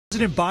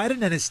President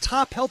Biden and his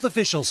top health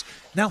officials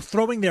now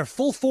throwing their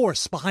full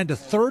force behind a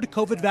third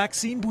COVID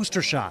vaccine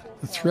booster shot.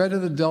 The threat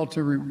of the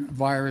Delta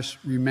virus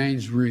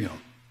remains real,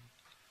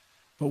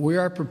 but we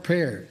are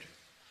prepared.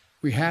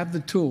 We have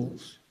the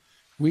tools.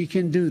 We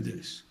can do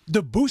this.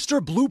 The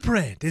booster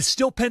blueprint is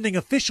still pending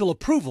official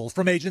approval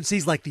from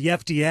agencies like the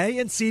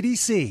FDA and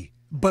CDC.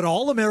 But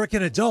all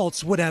American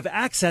adults would have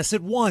access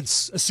at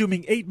once,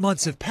 assuming 8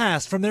 months have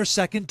passed from their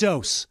second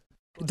dose.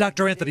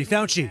 Dr. Anthony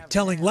Fauci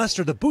telling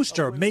Lester the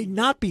booster may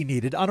not be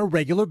needed on a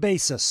regular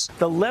basis.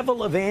 The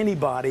level of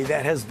antibody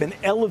that has been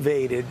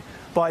elevated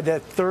by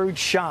that third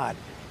shot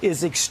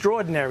is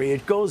extraordinary.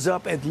 It goes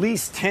up at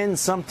least 10,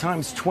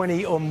 sometimes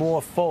 20 or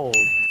more fold.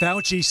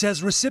 Fauci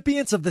says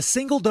recipients of the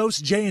single-dose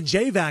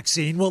J&J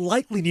vaccine will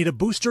likely need a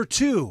booster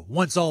too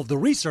once all of the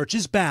research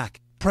is back.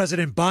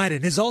 President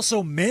Biden is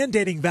also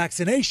mandating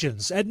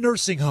vaccinations at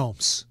nursing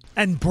homes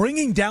and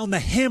bringing down the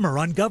hammer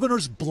on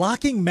governors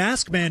blocking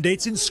mask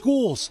mandates in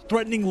schools,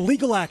 threatening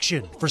legal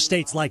action for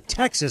states like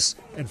Texas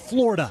and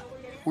Florida.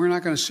 We're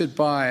not going to sit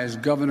by as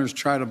governors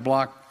try to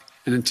block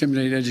and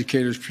intimidate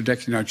educators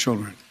protecting our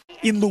children.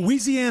 In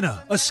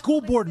Louisiana, a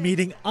school board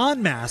meeting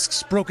on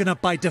masks broken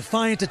up by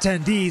defiant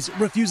attendees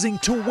refusing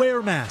to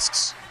wear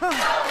masks.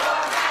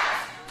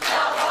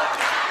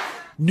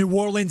 New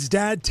Orleans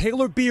dad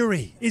Taylor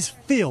Beery is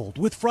filled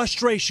with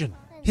frustration.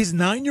 His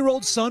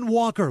 9-year-old son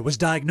Walker was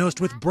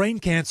diagnosed with brain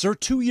cancer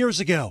 2 years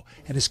ago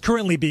and is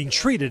currently being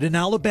treated in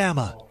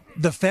Alabama.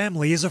 The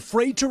family is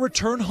afraid to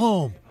return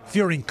home,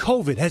 fearing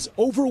COVID has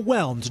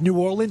overwhelmed New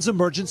Orleans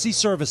emergency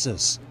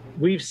services.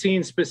 We've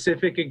seen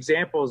specific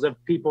examples of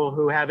people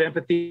who have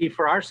empathy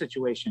for our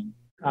situation,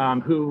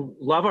 who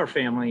love our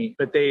family,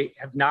 but they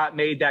have not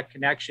made that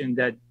connection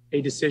that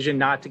a decision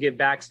not to get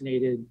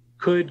vaccinated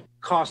could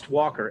cost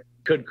Walker,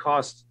 could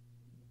cost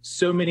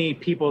so many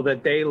people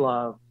that they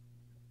love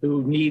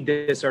who need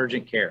this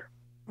urgent care.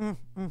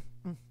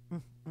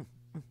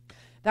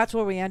 That's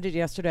where we ended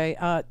yesterday,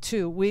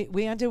 too.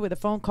 We ended with a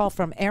phone call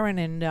from Aaron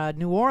in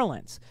New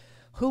Orleans,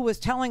 who was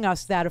telling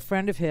us that a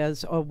friend of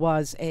his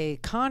was a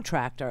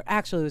contractor.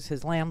 Actually, it was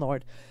his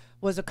landlord,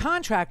 was a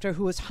contractor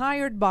who was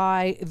hired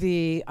by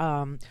the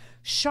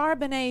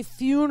Charbonnet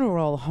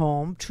Funeral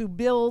Home to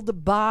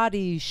build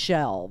body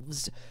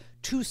shelves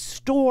to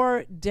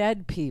store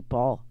dead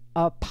people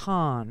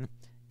upon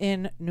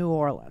in New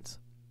Orleans.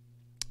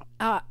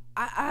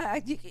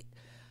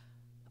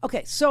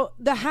 Okay, so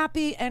the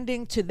happy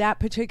ending to that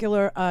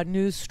particular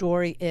news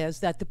story is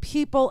that the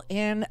people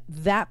in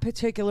that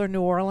particular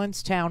New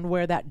Orleans town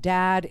where that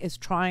dad is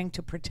trying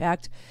to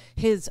protect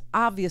his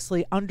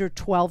obviously under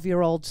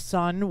 12-year-old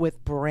son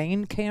with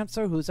brain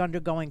cancer who's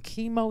undergoing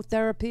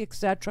chemotherapy,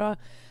 etc.,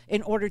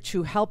 in order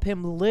to help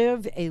him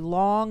live a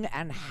long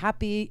and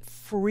happy,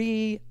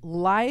 free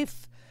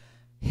life,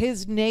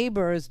 his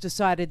neighbors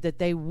decided that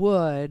they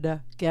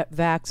would get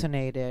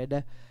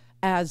vaccinated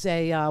as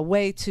a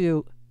way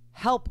to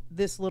help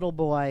this little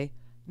boy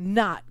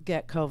not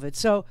get COVID.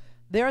 So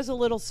there's a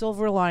little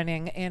silver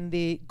lining in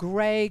the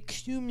gray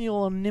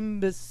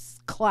cumulonimbus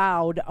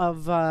cloud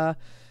of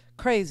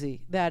crazy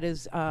that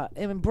is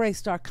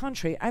embraced our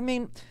country. I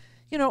mean,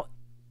 you know,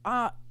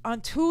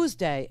 on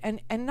Tuesday,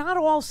 and not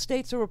all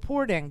states are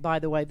reporting, by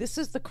the way, this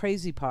is the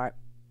crazy part.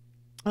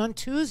 On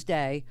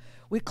Tuesday,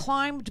 we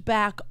climbed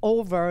back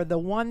over the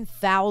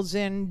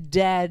 1,000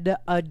 dead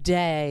a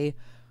day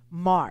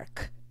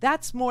mark.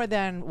 That's more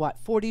than, what,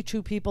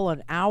 42 people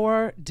an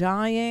hour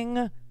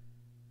dying?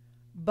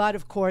 But,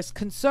 of course,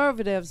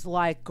 conservatives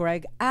like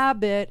Greg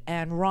Abbott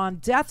and Ron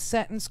Death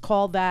Sentence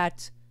call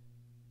that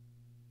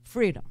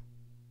freedom.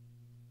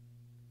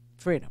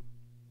 Freedom.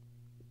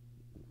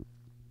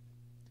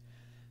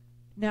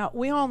 Now,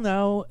 we all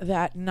know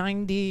that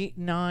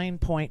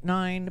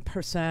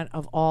 99.9%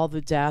 of all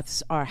the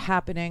deaths are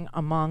happening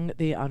among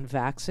the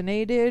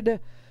unvaccinated.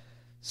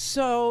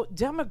 So,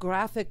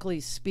 demographically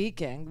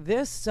speaking,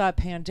 this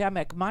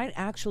pandemic might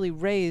actually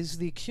raise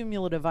the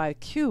cumulative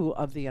IQ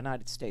of the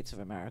United States of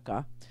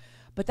America.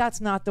 But that's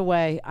not the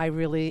way I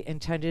really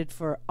intended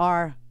for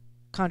our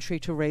country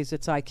to raise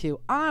its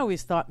IQ. I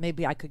always thought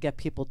maybe I could get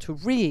people to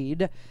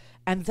read,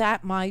 and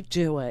that might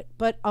do it.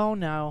 But oh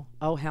no,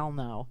 oh hell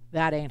no,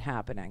 that ain't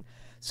happening.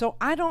 So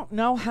I don't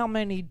know how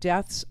many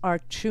deaths are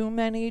too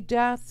many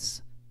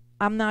deaths.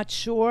 I'm not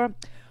sure.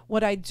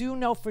 What I do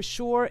know for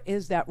sure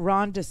is that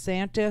Ron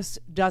DeSantis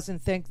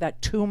doesn't think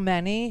that too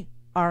many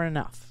are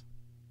enough.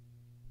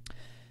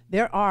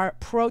 There are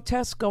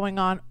protests going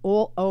on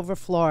all over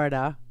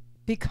Florida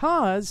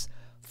because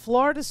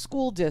Florida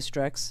school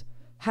districts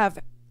have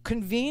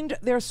convened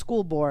their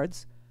school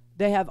boards.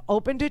 They have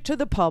opened it to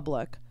the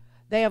public.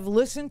 They have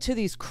listened to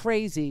these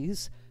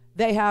crazies.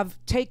 They have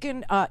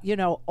taken,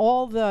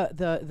 all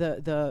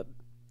the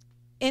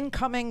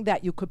incoming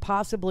that you could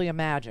possibly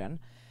imagine.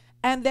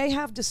 And they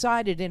have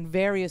decided in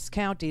various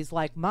counties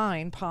like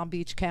mine, Palm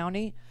Beach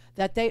County,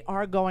 that they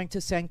are going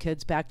to send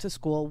kids back to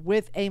school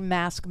with a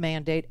mask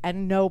mandate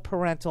and no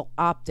parental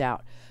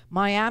opt-out.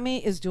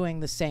 Miami is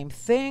doing the same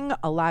thing.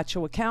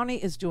 Alachua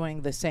County is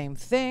doing the same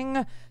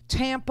thing.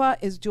 Tampa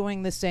is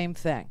doing the same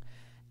thing.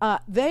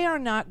 They are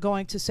not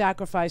going to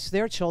sacrifice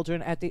their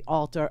children at the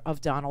altar of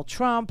Donald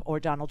Trump or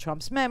Donald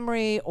Trump's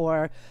memory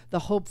or the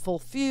hopeful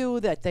few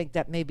that think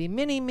that maybe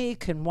Mini-Me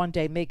can one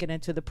day make it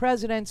into the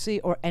presidency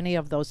or any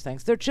of those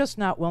things. They're just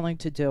not willing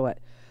to do it.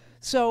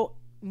 So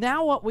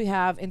now what we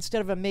have,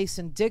 instead of a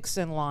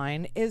Mason-Dixon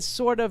line, is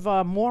sort of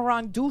a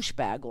moron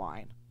douchebag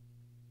line.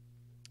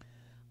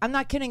 I'm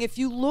not kidding. If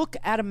you look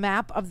at a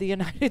map of the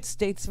United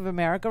States of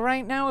America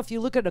right now, if you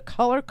look at a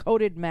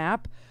color-coded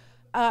map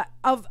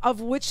of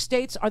which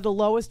states are the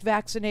lowest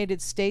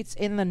vaccinated states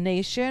in the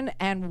nation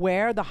and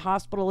where the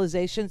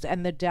hospitalizations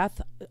and the death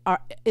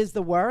is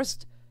the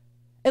worst,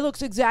 it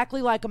looks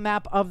exactly like a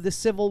map of the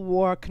Civil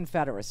War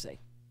Confederacy.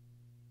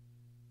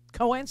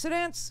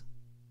 Coincidence?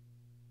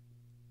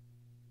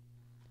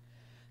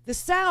 The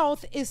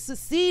South is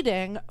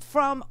seceding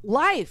from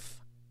life,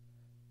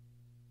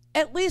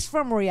 at least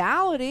from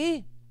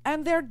reality,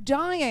 and they're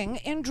dying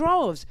in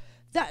droves.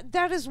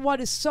 That is what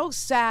is so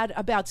sad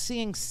about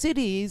seeing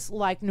cities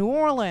like New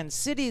Orleans,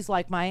 cities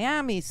like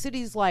Miami,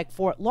 cities like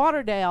Fort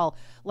Lauderdale,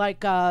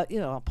 like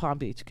Palm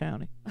Beach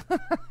County.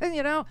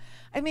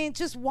 I mean,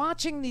 just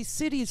watching these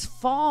cities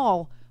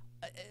fall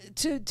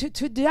to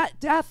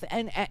death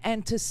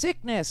and to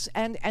sickness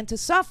and to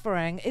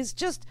suffering is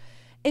just,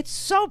 it's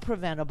so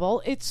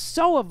preventable, it's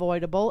so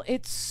avoidable,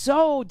 it's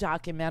so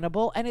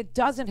documentable, and it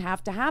doesn't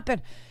have to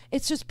happen.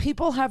 It's just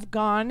people have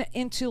gone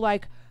into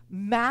like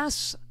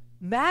mass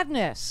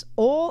madness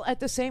all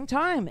at the same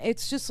time.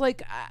 It's just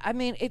like, I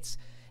mean, it's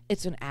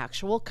an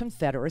actual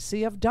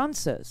confederacy of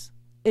dunces.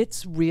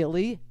 It's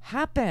really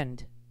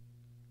happened.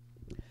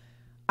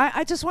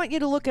 I just want you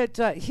to look at,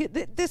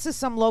 this is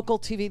some local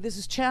TV. This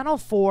is Channel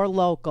 4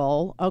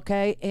 local,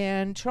 okay,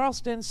 in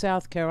Charleston,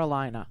 South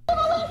Carolina.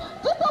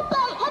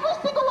 Disobey every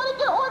single one of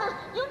your orders.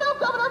 You know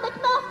Governor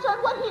McMaster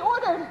and what he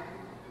ordered.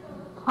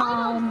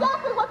 I know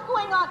exactly what's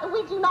going on, and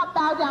we do not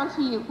bow down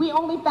to you. We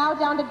only bow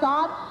down to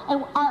God,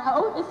 and our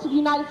oath is to the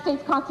United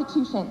States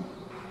Constitution.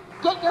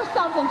 Get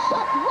yourselves in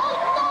check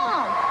right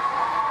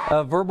now.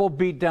 A verbal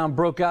beatdown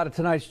broke out at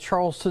tonight's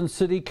Charleston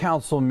City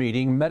Council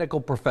meeting. Medical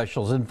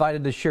professionals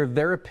invited to share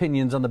their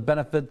opinions on the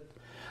benefit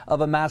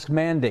of a mask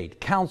mandate.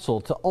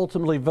 Council to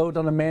ultimately vote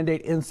on a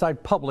mandate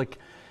inside public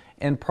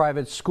and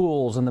private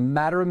schools. In the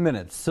matter of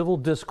minutes, civil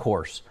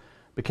discourse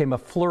became a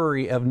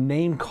flurry of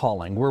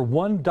name-calling, where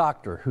one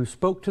doctor who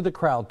spoke to the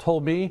crowd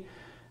told me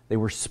they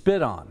were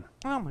spit on,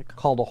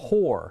 called a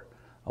whore,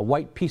 a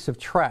white piece of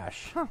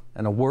trash,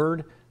 and a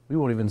word we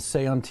won't even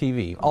say on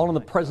TV, all in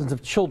the presence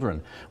of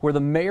children, where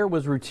the mayor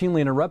was routinely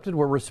interrupted,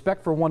 where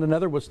respect for one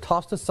another was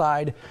tossed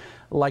aside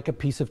like a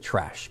piece of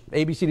trash.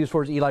 ABC News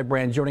 4's Eli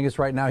Brand joining us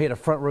right now. He had a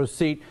front row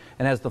seat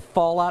and has the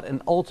fallout.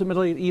 And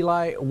ultimately,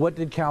 Eli, what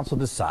did council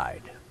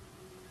decide?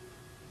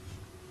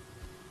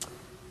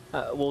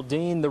 Well,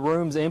 Dean, the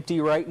room's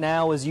empty right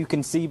now, as you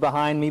can see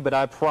behind me, but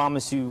I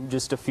promise you,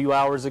 just a few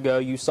hours ago,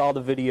 you saw the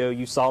video,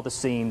 you saw the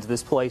scenes.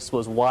 This place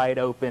was wide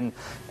open,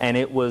 and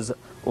it was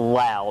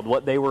loud.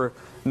 What they were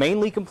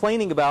mainly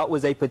complaining about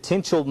was a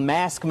potential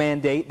mask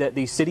mandate that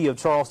the city of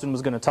Charleston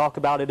was going to talk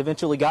about. It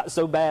eventually got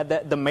so bad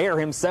that the mayor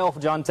himself,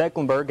 John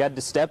Tecklenburg, had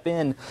to step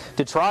in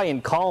to try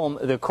and calm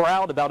the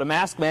crowd about a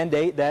mask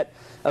mandate that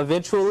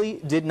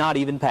eventually did not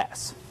even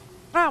pass.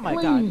 Oh, my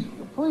God.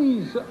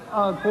 Please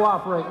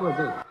cooperate with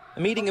us. A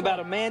meeting about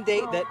a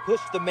mandate that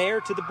pushed the mayor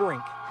to the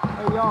brink.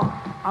 Hey, y'all,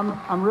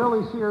 I'm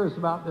really serious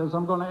about this.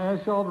 I'm going to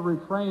ask y'all to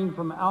refrain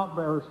from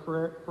outbursts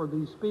for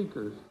these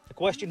speakers. A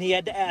question he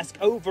had to ask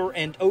over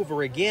and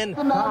over again.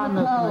 Hi,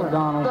 Mr.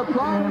 McDonald.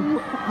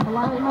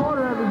 Polite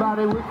order,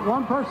 everybody.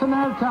 One person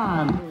at a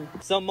time.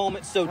 Some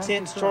moments so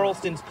tense,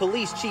 Charleston's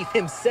police chief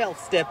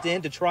himself stepped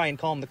in to try and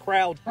calm the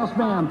crowd. Yes,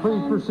 ma'am.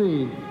 Please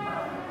proceed.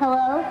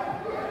 Hello?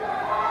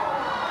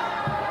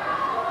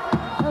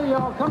 Hey,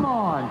 y'all, come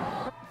on.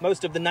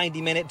 Most of the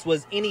 90 minutes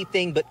was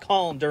anything but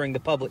calm during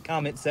the public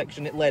comment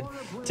section. It led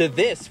to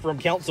this from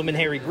Councilman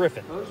Harry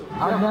Griffin.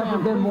 I've never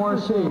been more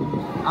ashamed.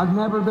 I've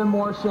never been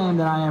more ashamed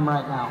than I am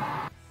right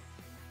now.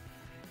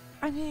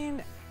 I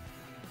mean,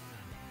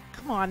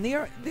 come on.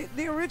 The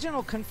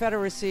original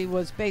Confederacy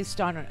was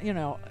based on,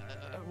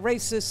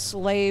 racist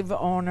slave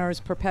owners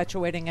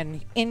perpetuating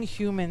an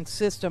inhuman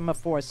system of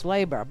forced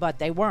labor, but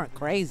they weren't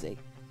crazy.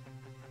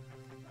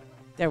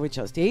 They were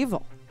just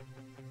evil.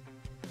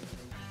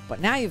 But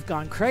now you've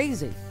gone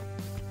crazy.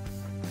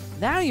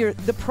 Now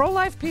the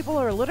pro-life people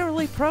are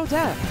literally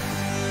pro-death.